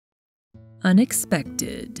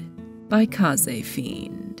Unexpected by Kaze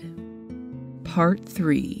Fiend. Part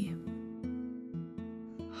 3.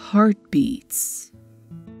 Heartbeats.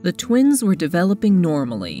 The twins were developing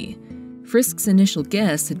normally. Frisk's initial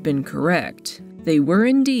guess had been correct. They were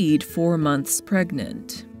indeed 4 months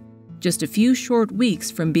pregnant. Just a few short weeks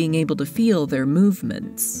from being able to feel their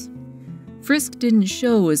movements. Frisk didn't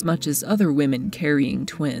show as much as other women carrying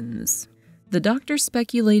twins. The doctor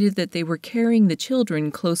speculated that they were carrying the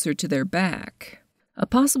children closer to their back. A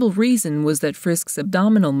possible reason was that Frisk's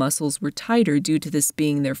abdominal muscles were tighter due to this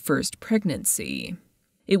being their first pregnancy.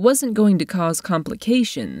 It wasn't going to cause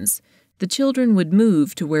complications. The children would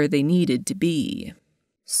move to where they needed to be.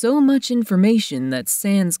 So much information that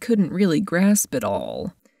Sans couldn't really grasp it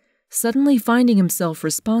all. Suddenly finding himself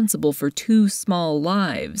responsible for 2 small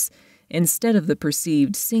lives instead of the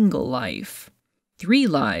perceived single life. 3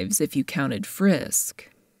 lives if you counted Frisk.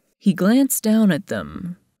 He glanced down at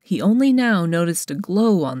them. He only now noticed a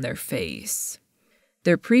glow on their face.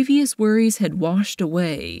 Their previous worries had washed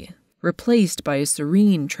away, replaced by a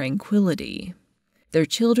serene tranquility. Their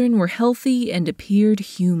children were healthy and appeared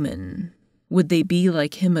human. Would they be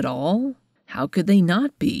like him at all? How could they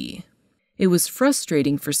not be? It was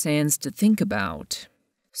frustrating for Sans to think about.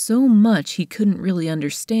 So much he couldn't really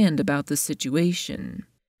understand about the situation.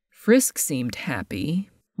 Frisk seemed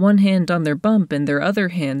happy, one hand on their bump and their other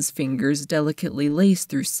hand's fingers delicately laced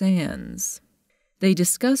through Sans. They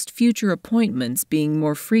discussed future appointments being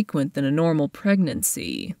more frequent than a normal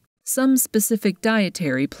pregnancy, some specific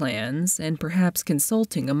dietary plans, and perhaps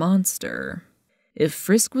consulting a monster. If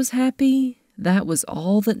Frisk was happy, that was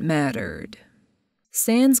all that mattered.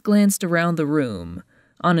 Sans glanced around the room.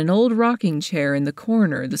 On an old rocking chair in the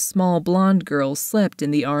corner, the small blonde girl slept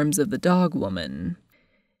in the arms of the dog woman.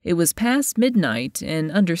 It was past midnight,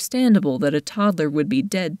 and understandable that a toddler would be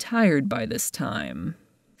dead tired by this time.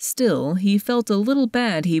 Still, he felt a little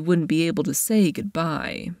bad he wouldn't be able to say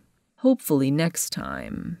goodbye. Hopefully next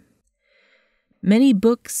time. Many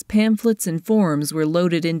books, pamphlets, and forms were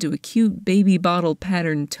loaded into a cute baby bottle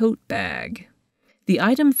patterned tote bag. The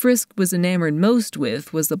item Frisk was enamored most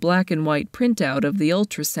with was the black and white printout of the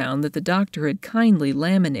ultrasound that the doctor had kindly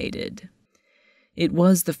laminated. It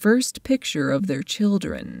was the first picture of their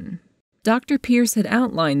children. Dr. Pierce had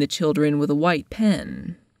outlined the children with a white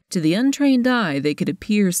pen. To the untrained eye, they could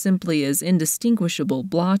appear simply as indistinguishable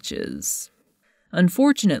blotches.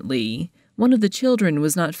 Unfortunately, one of the children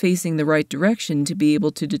was not facing the right direction to be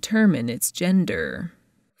able to determine its gender.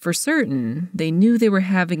 For certain, they knew they were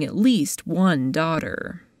having at least one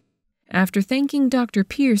daughter. After thanking Dr.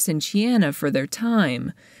 Pierce and Chiana for their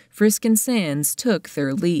time, Frisk and Sans took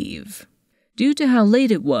their leave. Due to how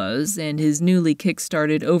late it was and his newly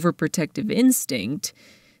kick-started overprotective instinct,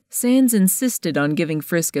 Sans insisted on giving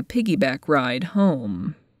Frisk a piggyback ride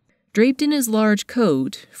home. Draped in his large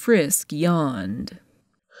coat, Frisk yawned.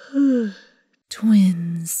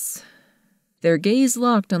 Twins. Their gaze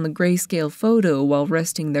locked on the grayscale photo while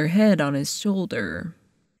resting their head on his shoulder.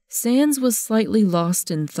 Sans was slightly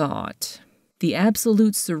lost in thought, the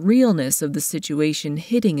absolute surrealness of the situation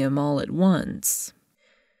hitting him all at once.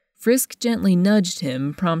 Frisk gently nudged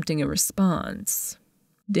him, prompting a response.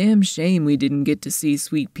 "Damn shame we didn't get to see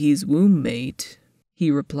Sweet Pea's womb mate,"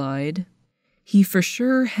 he replied. He for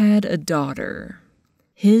sure had a daughter.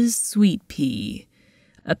 His Sweet Pea,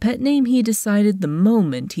 a pet name he decided the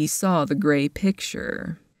moment he saw the gray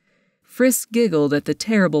picture. Frisk giggled at the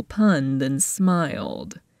terrible pun, then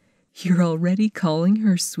smiled. "You're already calling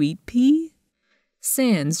her Sweet Pea?"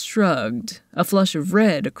 Sans shrugged, a flush of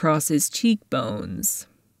red across his cheekbones.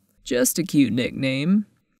 "Just a cute nickname."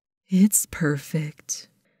 "It's perfect."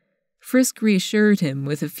 Frisk reassured him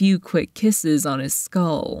with a few quick kisses on his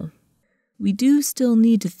skull. "We do still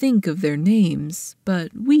need to think of their names,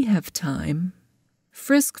 but we have time."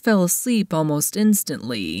 Frisk fell asleep almost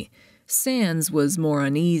instantly. Sans was more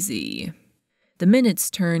uneasy. The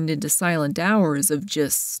minutes turned into silent hours of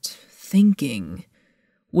just thinking.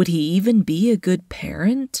 Would he even be a good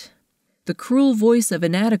parent? The cruel voice of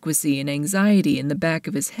inadequacy and anxiety in the back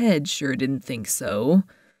of his head sure didn't think so.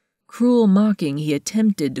 Cruel mocking he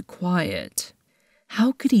attempted to quiet.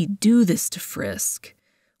 How could he do this to Frisk?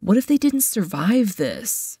 What if they didn't survive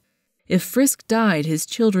this? If Frisk died, his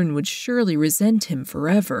children would surely resent him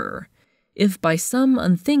forever. If by some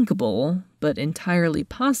unthinkable, but entirely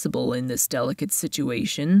possible in this delicate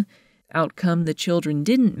situation, outcome the children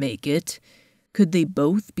didn't make it, could they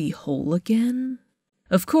both be whole again?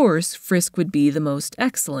 Of course, Frisk would be the most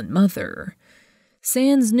excellent mother.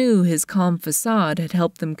 Sans knew his calm facade had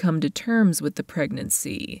helped them come to terms with the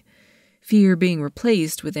pregnancy, fear being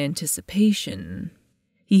replaced with anticipation.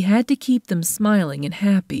 He had to keep them smiling and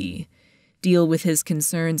happy, deal with his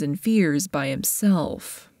concerns and fears by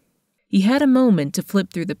himself. He had a moment to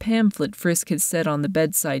flip through the pamphlet Frisk had set on the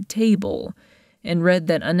bedside table and read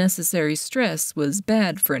that unnecessary stress was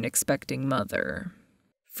bad for an expecting mother.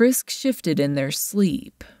 Frisk shifted in their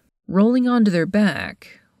sleep, rolling onto their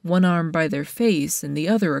back, one arm by their face and the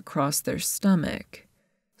other across their stomach.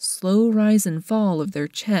 Slow rise and fall of their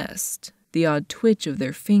chest, the odd twitch of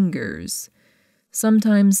their fingers.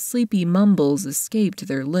 Sometimes sleepy mumbles escaped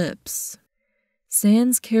their lips.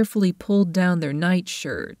 Sans carefully pulled down their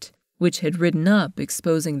nightshirt, which had ridden up,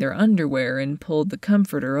 exposing their underwear, and pulled the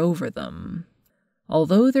comforter over them.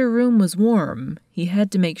 Although their room was warm, he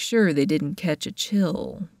had to make sure they didn't catch a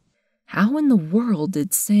chill. How in the world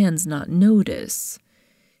did Sans not notice?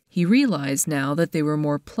 He realized now that they were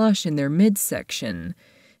more plush in their midsection,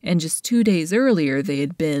 and just 2 days earlier they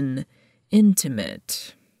had been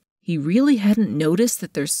intimate. He really hadn't noticed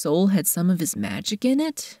that their soul had some of his magic in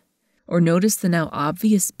it? Or noticed the now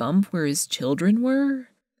obvious bump where his children were?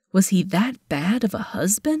 Was he that bad of a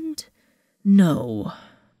husband? No.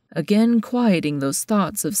 Again quieting those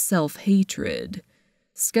thoughts of self-hatred.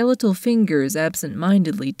 Skeletal fingers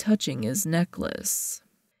absent-mindedly touching his necklace.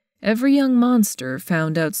 Every young monster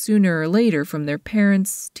found out sooner or later from their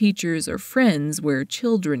parents, teachers, or friends where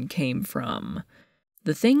children came from.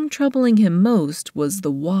 The thing troubling him most was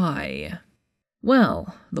the why.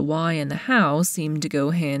 Well, the why and the how seemed to go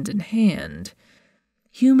hand in hand.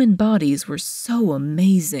 Human bodies were so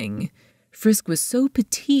amazing. Frisk was so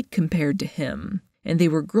petite compared to him, and they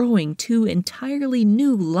were growing 2 entirely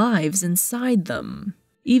new lives inside them,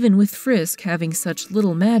 even with Frisk having such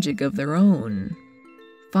little magic of their own.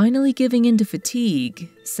 Finally giving in to fatigue,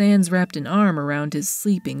 Sans wrapped an arm around his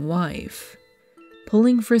sleeping wife,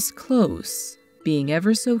 pulling Frisk close, being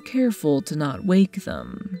ever so careful to not wake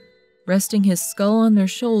them, resting his skull on their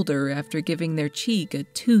shoulder after giving their cheek a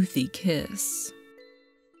toothy kiss.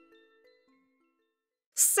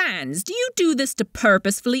 Sans, do you do this to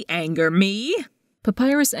purposefully anger me?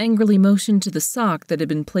 Papyrus angrily motioned to the sock that had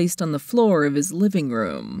been placed on the floor of his living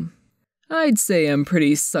room. I'd say I'm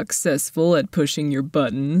pretty successful at pushing your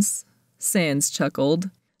buttons, Sans chuckled,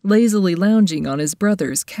 lazily lounging on his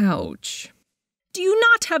brother's couch. Do you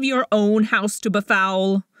not have your own house to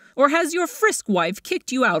befoul? Or has your Frisk wife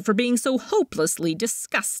kicked you out for being so hopelessly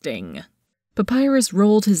disgusting? Papyrus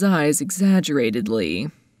rolled his eyes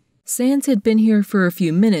exaggeratedly. Sans had been here for a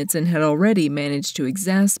few minutes and had already managed to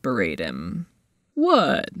exasperate him.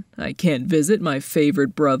 What? I can't visit my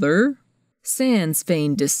favorite brother? Sans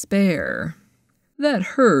feigned despair. That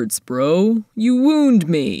hurts, bro. You wound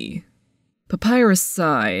me. Papyrus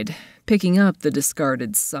sighed, picking up the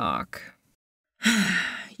discarded sock.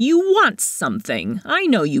 You want something. I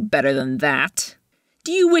know you better than that.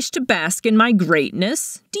 Do you wish to bask in my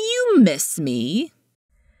greatness? Do you miss me?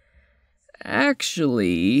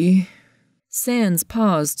 Actually... Sans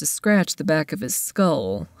paused to scratch the back of his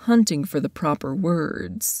skull, hunting for the proper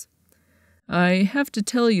words. I have to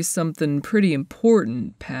tell you something pretty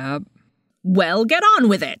important, Pap. Well, get on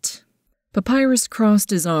with it. Papyrus crossed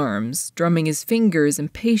his arms, drumming his fingers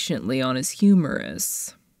impatiently on his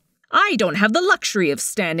humerus. I don't have the luxury of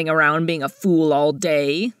standing around being a fool all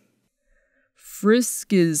day.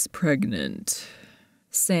 Frisk is pregnant.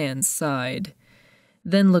 Sans sighed,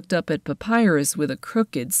 then looked up at Papyrus with a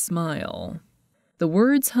crooked smile. The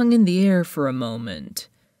words hung in the air for a moment.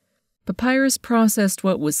 Papyrus processed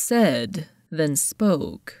what was said, then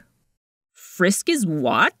spoke. Frisk is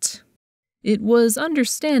what? It was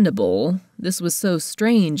understandable. This was so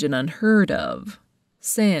strange and unheard of.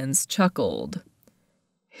 Sans chuckled.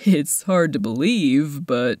 It's hard to believe,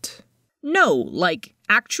 but... No, like,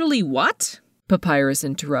 actually what? Papyrus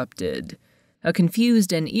interrupted, a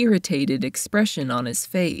confused and irritated expression on his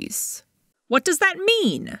face. What does that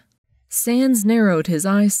mean? Sans narrowed his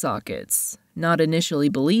eye sockets, not initially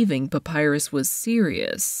believing Papyrus was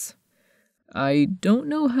serious. I don't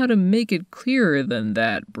know how to make it clearer than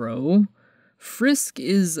that, bro. Frisk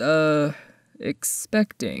is,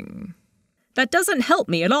 expecting. That doesn't help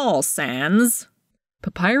me at all, Sans.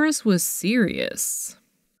 Papyrus was serious.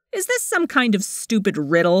 Is this some kind of stupid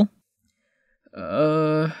riddle?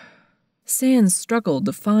 Sans struggled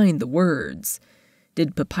to find the words.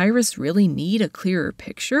 Did Papyrus really need a clearer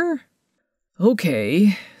picture?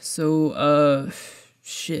 Okay, so,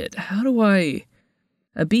 shit, how do I...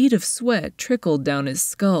 A bead of sweat trickled down his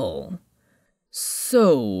skull.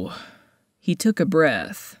 So, he took a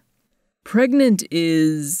breath. Pregnant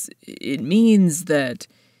it means that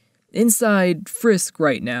inside Frisk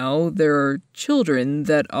right now, there are children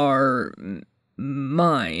that are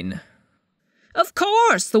mine. Of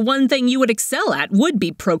course, the one thing you would excel at would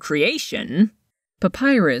be procreation.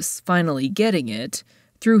 Papyrus, finally getting it,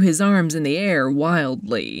 threw his arms in the air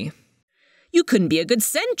wildly. You couldn't be a good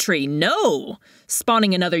sentry, no!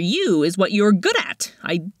 Spawning another you is what you're good at.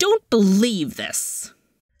 I don't believe this.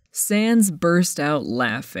 Sans burst out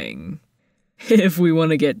laughing. If we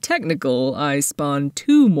want to get technical, I spawned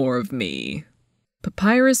 2 more of me.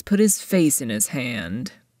 Papyrus put his face in his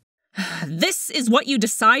hand. This is what you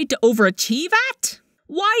decide to overachieve at?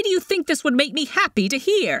 Why do you think this would make me happy to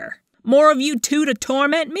hear? More of you 2 to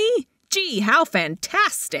torment me? Gee, how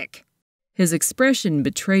fantastic! His expression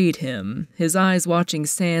betrayed him, his eyes watching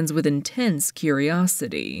Sans with intense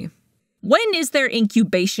curiosity. When is their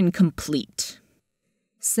incubation complete?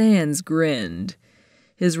 Sans grinned.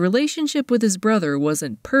 His relationship with his brother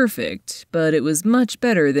wasn't perfect, but it was much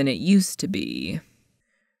better than it used to be.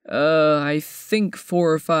 I think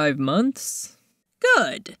 4 or 5 months?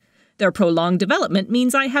 Good. Their prolonged development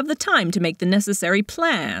means I have the time to make the necessary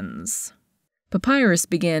plans. Papyrus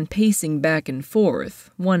began pacing back and forth,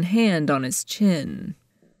 one hand on his chin.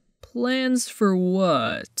 Plans for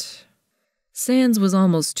what? Sans was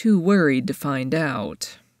almost too worried to find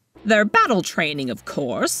out. Their battle training, of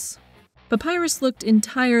course. Papyrus looked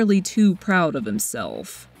entirely too proud of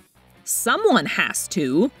himself. Someone has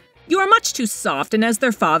to. You are much too soft, and as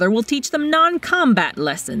their father will teach them non-combat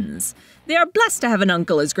lessons. They are blessed to have an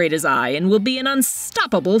uncle as great as I, and will be an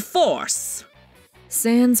unstoppable force.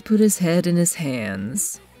 Sans put his head in his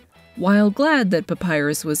hands. While glad that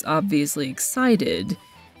Papyrus was obviously excited,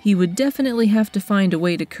 he would definitely have to find a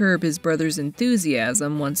way to curb his brother's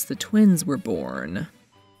enthusiasm once the twins were born.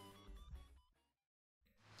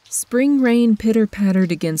 Spring rain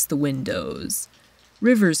pitter-pattered against the windows,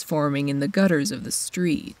 rivers forming in the gutters of the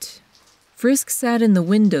street. Frisk sat in the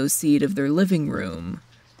window seat of their living room,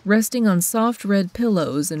 resting on soft red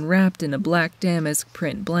pillows and wrapped in a black damask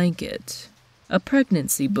print blanket, a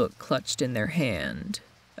pregnancy book clutched in their hand,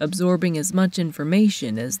 absorbing as much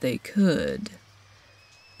information as they could.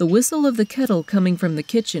 The whistle of the kettle coming from the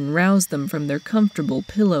kitchen roused them from their comfortable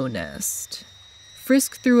pillow nest.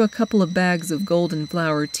 Frisk threw a couple of bags of golden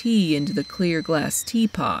flower tea into the clear glass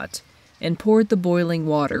teapot and poured the boiling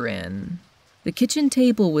water in. The kitchen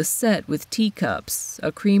table was set with teacups,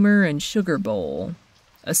 a creamer and sugar bowl.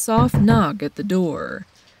 A soft knock at the door.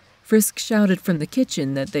 Frisk shouted from the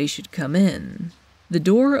kitchen that they should come in. The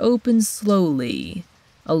door opened slowly.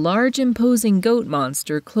 A large, imposing goat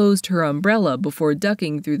monster closed her umbrella before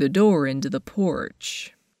ducking through the door into the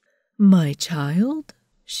porch. "My child?"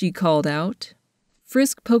 she called out.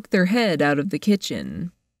 Frisk poked their head out of the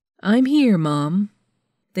kitchen. "I'm here, Mom."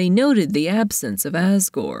 They noted the absence of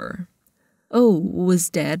Asgore. "Oh, was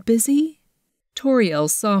Dad busy?" Toriel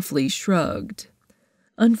softly shrugged.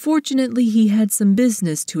 "Unfortunately, he had some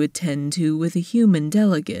business to attend to with a human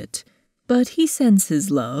delegate, but he sends his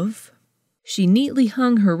love." She neatly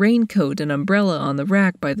hung her raincoat and umbrella on the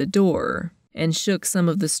rack by the door and shook some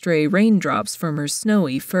of the stray raindrops from her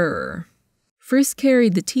snowy fur. Frisk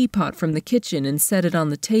carried the teapot from the kitchen and set it on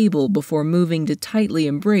the table before moving to tightly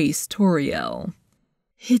embrace Toriel.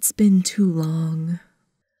 "It's been too long."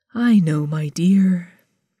 "I know, my dear."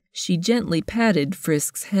 She gently patted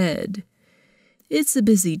Frisk's head. "It's a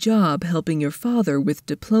busy job helping your father with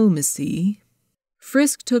diplomacy."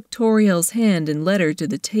 Frisk took Toriel's hand and led her to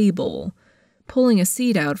the table, pulling a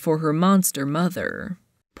seat out for her monster mother,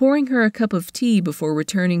 pouring her a cup of tea before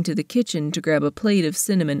returning to the kitchen to grab a plate of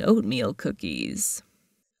cinnamon oatmeal cookies.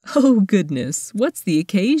 "Oh goodness, what's the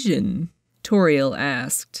occasion?" Toriel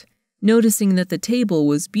asked, noticing that the table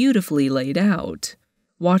was beautifully laid out,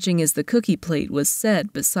 watching as the cookie plate was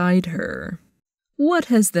set beside her. "What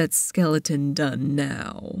has that skeleton done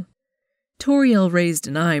now?" Toriel raised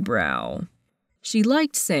an eyebrow. She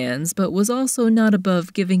liked Sans, but was also not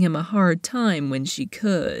above giving him a hard time when she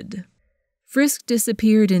could. Frisk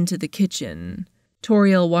disappeared into the kitchen,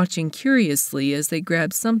 Toriel watching curiously as they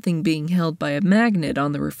grabbed something being held by a magnet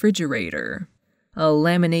on the refrigerator. A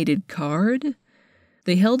laminated card?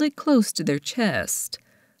 They held it close to their chest.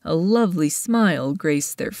 A lovely smile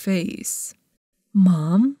graced their face.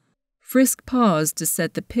 "Mom?" Frisk paused to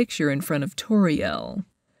set the picture in front of Toriel.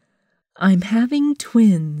 "I'm having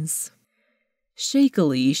twins."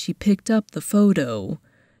 Shakily, she picked up the photo,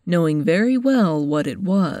 knowing very well what it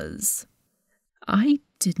was. "I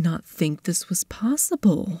did not think this was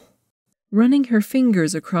possible." Running her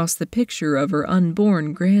fingers across the picture of her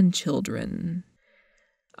unborn grandchildren.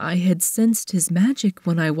 "I had sensed his magic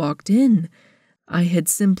when I walked in. I had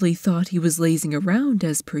simply thought he was lazing around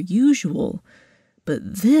as per usual.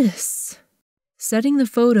 But this..." Setting the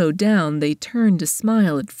photo down, they turned to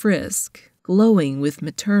smile at Frisk, glowing with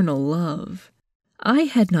maternal love. "I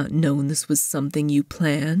had not known this was something you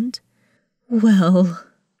planned. Well,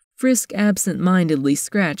 Frisk absent-mindedly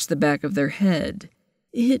scratched the back of their head.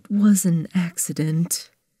 It was an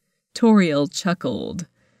accident. Toriel chuckled.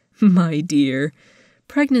 My dear,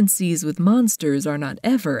 pregnancies with monsters are not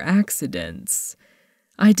ever accidents.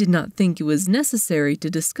 I did not think it was necessary to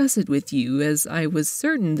discuss it with you, as I was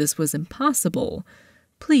certain this was impossible.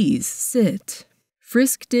 Please sit.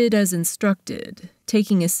 Frisk did as instructed,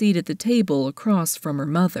 taking a seat at the table across from her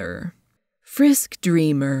mother. Frisk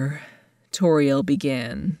Dreamer, Toriel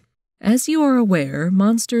began. As you are aware,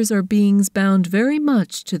 monsters are beings bound very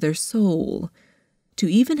much to their soul. To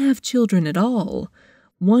even have children at all,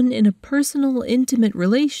 one in a personal, intimate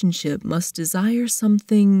relationship must desire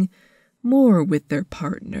something more with their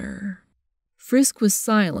partner. Frisk was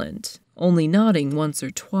silent, only nodding once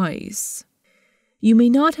or twice. You may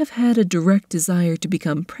not have had a direct desire to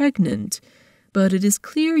become pregnant, but it is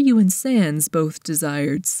clear you and Sans both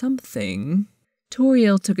desired something.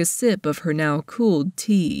 Toriel took a sip of her now cooled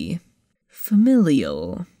tea.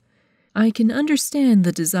 Familial. I can understand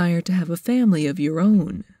the desire to have a family of your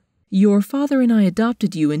own. Your father and I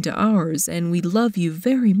adopted you into ours, and we love you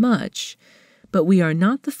very much, but we are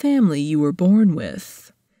not the family you were born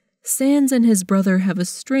with. Sans and his brother have a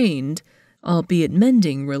strained, albeit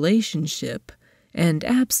mending, relationship, and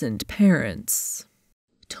absent parents.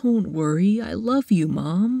 Don't worry, I love you,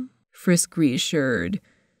 Mom, Frisk reassured.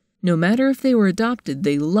 No matter if they were adopted,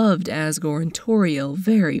 they loved Asgore and Toriel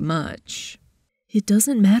very much. It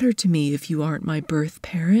doesn't matter to me if you aren't my birth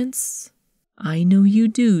parents. I know you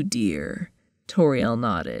do, dear, Toriel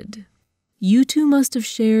nodded. You two must have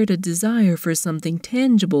shared a desire for something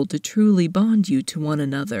tangible to truly bond you to one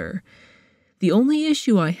another. The only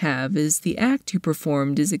issue I have is the act you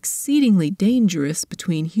performed is exceedingly dangerous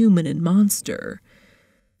between human and monster.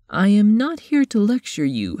 I am not here to lecture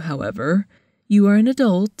you, however. You are an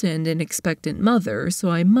adult and an expectant mother, so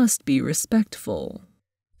I must be respectful.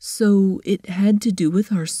 So it had to do with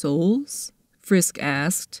our souls? Frisk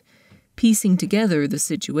asked, piecing together the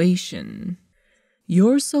situation.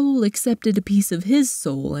 Your soul accepted a piece of his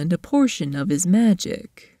soul and a portion of his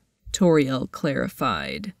magic, Toriel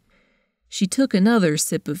clarified. She took another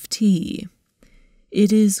sip of tea.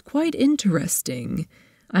 It is quite interesting.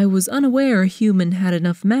 I was unaware a human had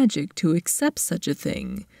enough magic to accept such a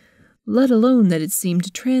thing, let alone that it seemed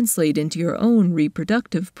to translate into your own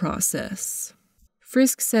reproductive process.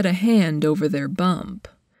 Frisk set a hand over their bump.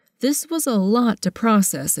 This was a lot to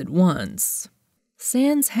process at once.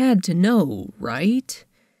 Sans had to know, right?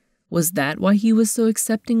 Was that why he was so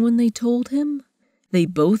accepting when they told him? They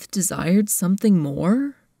both desired something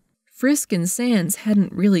more? Frisk and Sans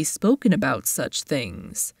hadn't really spoken about such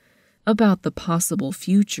things, about the possible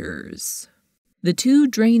futures. The two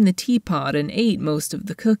drained the teapot and ate most of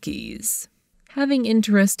the cookies, having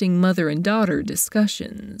interesting mother and daughter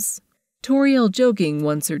discussions. Toriel joking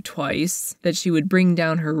once or twice that she would bring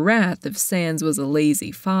down her wrath if Sans was a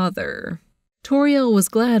lazy father. Toriel was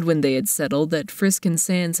glad when they had settled that Frisk and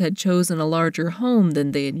Sans had chosen a larger home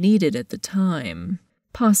than they had needed at the time.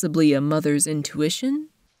 Possibly a mother's intuition?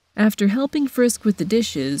 After helping Frisk with the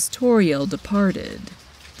dishes, Toriel departed.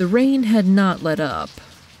 The rain had not let up.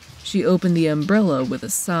 She opened the umbrella with a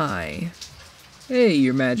sigh. Hey,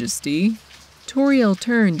 Your Majesty. Toriel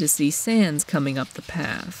turned to see Sans coming up the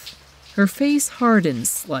path. Her face hardened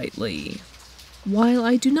slightly. While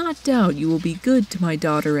I do not doubt you will be good to my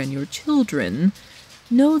daughter and your children,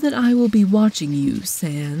 know that I will be watching you,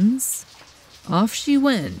 Sans. Off she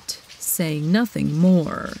went, saying nothing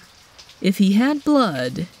more. If he had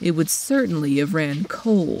blood, it would certainly have ran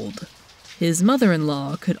cold. His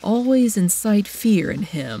mother-in-law could always incite fear in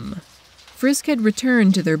him. Frisk had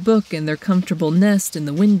returned to their book and their comfortable nest in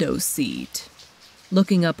the window seat,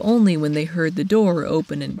 looking up only when they heard the door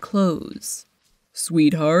open and close.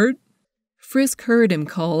 Sweetheart? Frisk heard him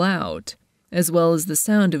call out, as well as the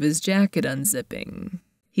sound of his jacket unzipping.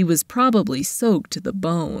 He was probably soaked to the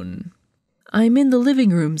bone. I'm in the living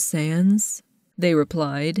room, Sans, they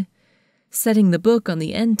replied, setting the book on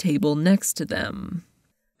the end table next to them.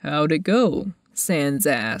 How'd it go? Sans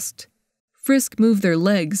asked. Frisk moved their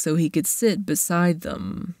legs so he could sit beside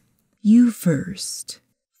them. You first.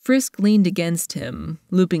 Frisk leaned against him,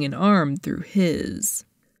 looping an arm through his.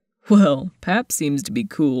 Well, Pap seems to be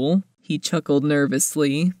cool, he chuckled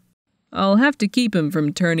nervously. I'll have to keep him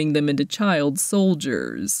from turning them into child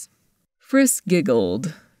soldiers. Frisk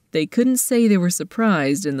giggled. They couldn't say they were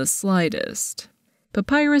surprised in the slightest.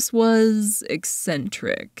 Papyrus was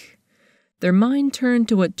eccentric. Their mind turned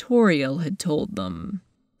to what Toriel had told them.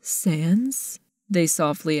 Sans? They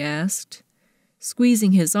softly asked,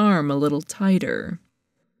 squeezing his arm a little tighter.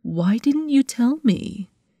 Why didn't you tell me?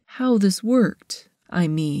 How this worked, I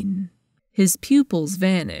mean. His pupils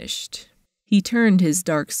vanished. He turned his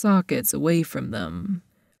dark sockets away from them.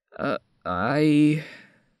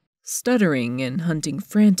 Stuttering and hunting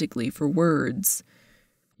frantically for words.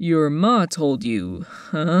 Your ma told you,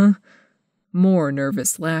 huh? More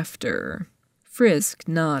nervous laughter. Frisk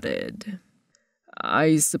nodded.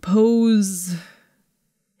 I suppose...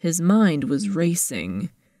 His mind was racing.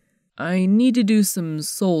 I need to do some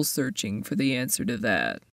soul-searching for the answer to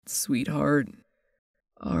that, sweetheart.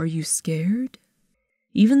 Are you scared?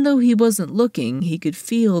 Even though he wasn't looking, he could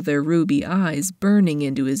feel their ruby eyes burning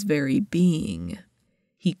into his very being.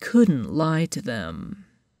 He couldn't lie to them.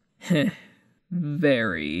 Heh,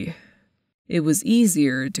 very. It was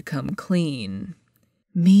easier to come clean.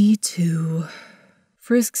 Me too.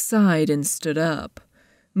 Frisk sighed and stood up,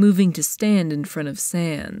 moving to stand in front of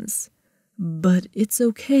Sans. But it's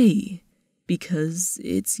okay, because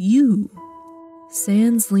it's you.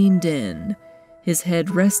 Sans leaned in, his head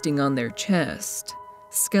resting on their chest,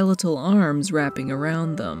 skeletal arms wrapping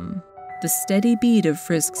around them, the steady beat of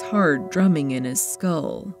Frisk's heart drumming in his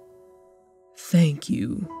skull. Thank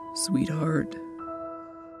you, sweetheart.